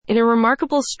In a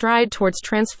remarkable stride towards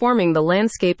transforming the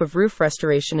landscape of roof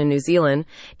restoration in New Zealand,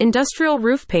 Industrial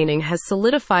Roof Painting has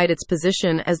solidified its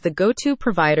position as the go-to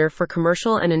provider for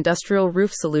commercial and industrial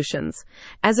roof solutions.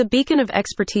 As a beacon of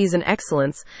expertise and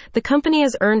excellence, the company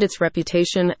has earned its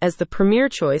reputation as the premier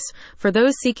choice for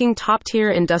those seeking top-tier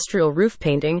industrial roof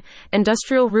painting,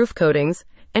 industrial roof coatings,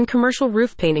 and commercial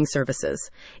roof painting services.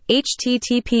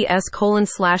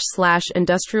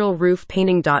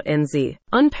 https://industrialroofpainting.nz.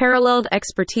 Unparalleled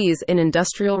expertise in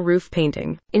industrial roof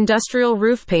painting. Industrial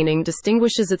roof painting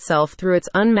distinguishes itself through its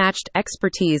unmatched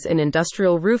expertise in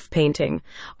industrial roof painting,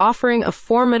 offering a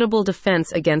formidable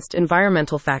defense against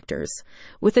environmental factors.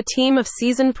 With a team of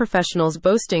seasoned professionals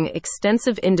boasting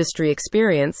extensive industry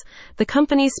experience, the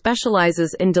company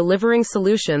specializes in delivering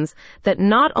solutions that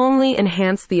not only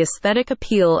enhance the aesthetic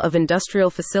appeal of industrial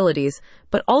facilities,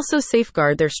 but also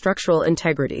safeguard their structural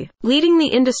integrity. Leading the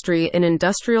industry in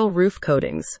industrial roof coatings.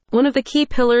 One of the key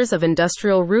pillars of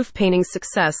industrial roof painting's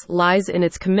success lies in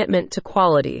its commitment to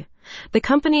quality. The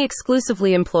company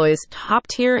exclusively employs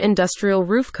top-tier industrial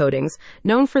roof coatings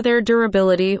known for their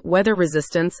durability, weather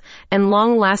resistance, and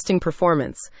long-lasting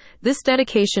performance. This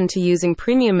dedication to using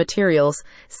premium materials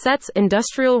sets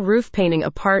industrial roof painting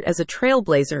apart as a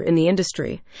trailblazer in the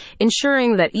industry,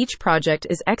 ensuring that each project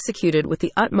is executed with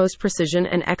the utmost precision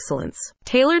and excellence.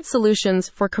 Tailored solutions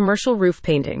for commercial roof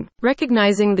painting.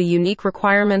 Recognizing the unique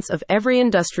requirements of every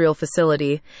industrial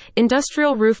facility,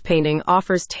 Industrial Roof Painting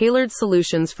offers tailored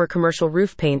solutions for commercial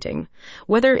roof painting.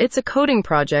 Whether it's a coating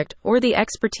project or the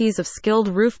expertise of skilled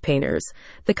roof painters,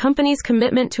 the company's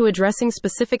commitment to addressing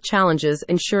specific challenges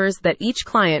ensures that each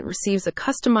client receives a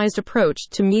customized approach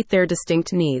to meet their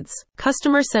distinct needs.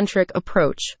 Customer-centric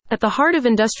approach. At the heart of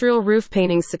industrial roof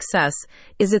painting's success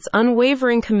is its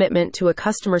unwavering commitment to a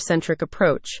customer-centric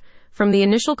approach. From the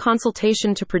initial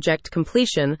consultation to project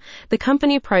completion, the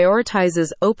company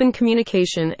prioritizes open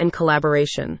communication and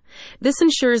collaboration. This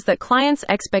ensures that clients'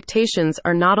 expectations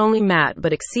are not only met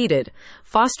but exceeded,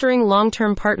 fostering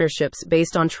long-term partnerships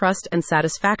based on trust and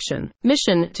satisfaction.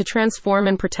 Mission: to transform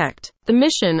and protect. The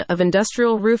mission of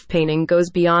Industrial Roof Painting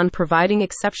goes beyond providing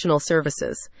exceptional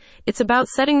services. It's about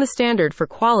setting the standard for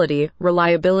quality,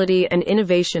 reliability, and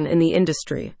innovation in the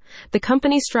industry. The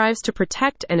company strives to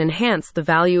protect and enhance the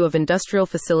value of industrial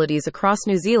facilities across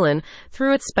New Zealand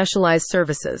through its specialized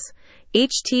services.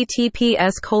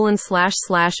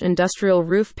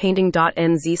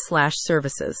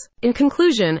 https://industrialroofpainting.nz/services. In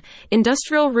conclusion,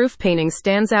 Industrial Roof Painting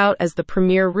stands out as the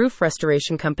premier roof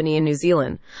restoration company in New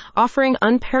Zealand, offering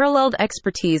unparalleled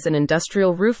expertise in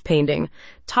industrial roof painting,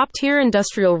 top-tier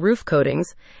industrial roof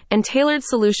coatings, and tailored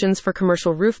solutions for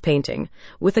commercial roof painting.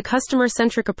 With a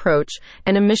customer-centric approach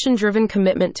and a mission-driven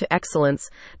commitment to excellence,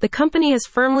 the company has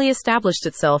firmly established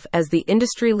itself as the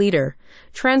industry leader,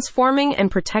 transforming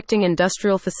and protecting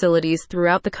industrial facilities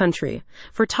throughout the country.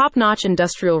 For top-notch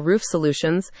industrial roof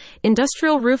solutions,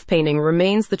 Industrial Roof Painting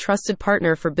remains the trusted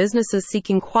partner for businesses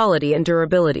seeking quality and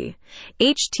durability.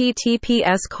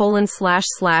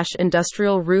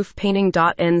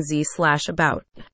 https://industrialroofpainting.nz/about